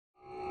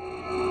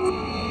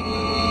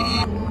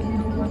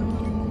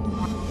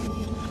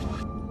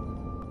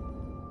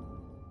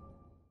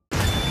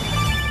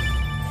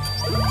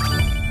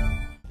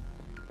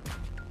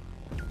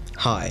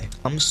Hi,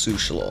 I'm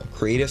Sushalo,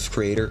 creative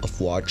creator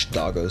of Watch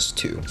Doggos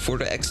 2. For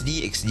the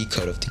XD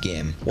cut of the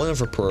game, one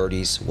of our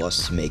priorities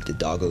was to make the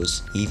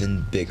doggos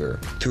even bigger.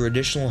 Through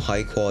additional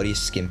high quality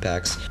skin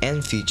packs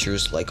and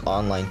features like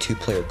online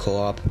 2-player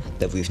co-op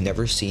that we've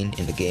never seen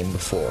in the game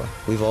before.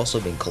 We've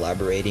also been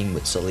collaborating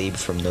with Salib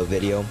from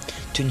Novideo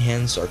to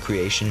enhance our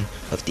creation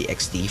of the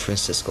XD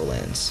Francisco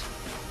lands.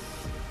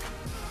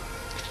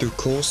 Through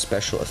cool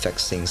special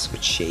effects things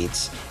with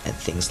shades and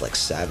things like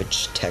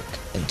savage tech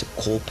into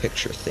cool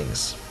picture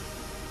things.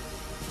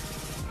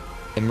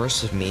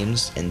 Immersive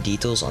memes and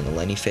details on the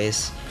Lenny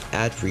face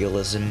add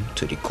realism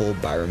to the cool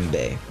Byron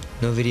Bay.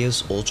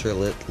 Novideo's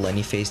ultra-lit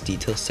Lenny face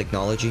details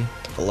technology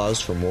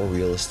allows for more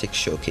realistic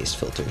showcase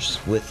filters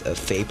with a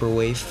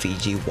vaporwave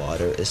Fiji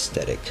water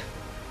aesthetic.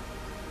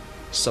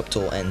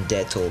 Subtle and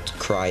deadly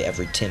cry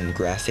every Tim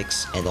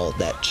graphics and all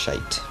that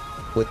shite.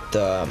 With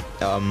the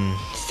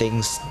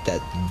things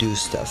that do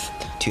stuff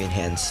to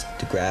enhance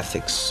the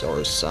graphics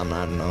or some,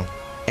 I don't know.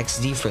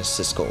 XD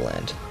Francisco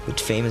land with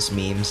famous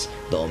memes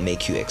that'll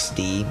make you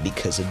XD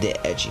because of the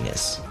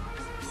edginess.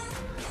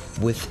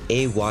 With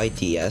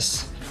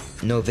AYDS,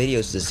 no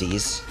videos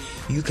disease,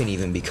 you can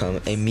even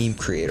become a meme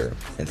creator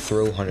and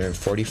throw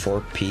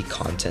 144p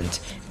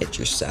content at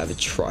your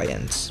savage fry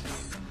ends.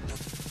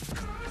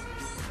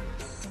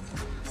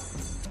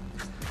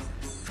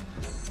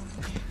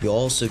 You'll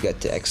also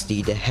get to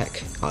XD the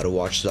heck out of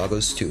Watch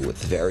Doggos 2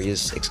 with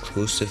various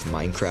exclusive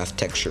Minecraft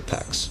texture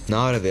packs.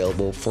 Not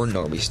available for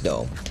normies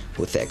though,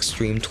 with the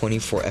extreme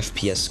 24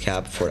 FPS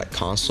cap for that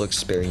console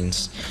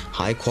experience,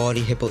 high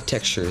quality hippo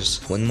textures,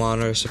 one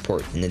monitor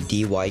support and a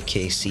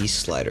DYKC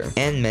slider,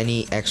 and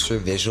many extra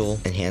visual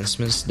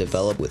enhancements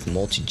developed with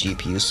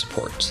multi-GPU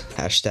support.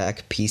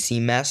 Hashtag PC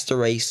Master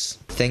Race.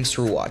 Thanks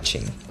for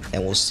watching,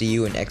 and we'll see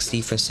you in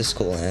XD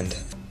Francisco land.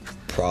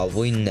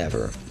 Probably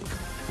never.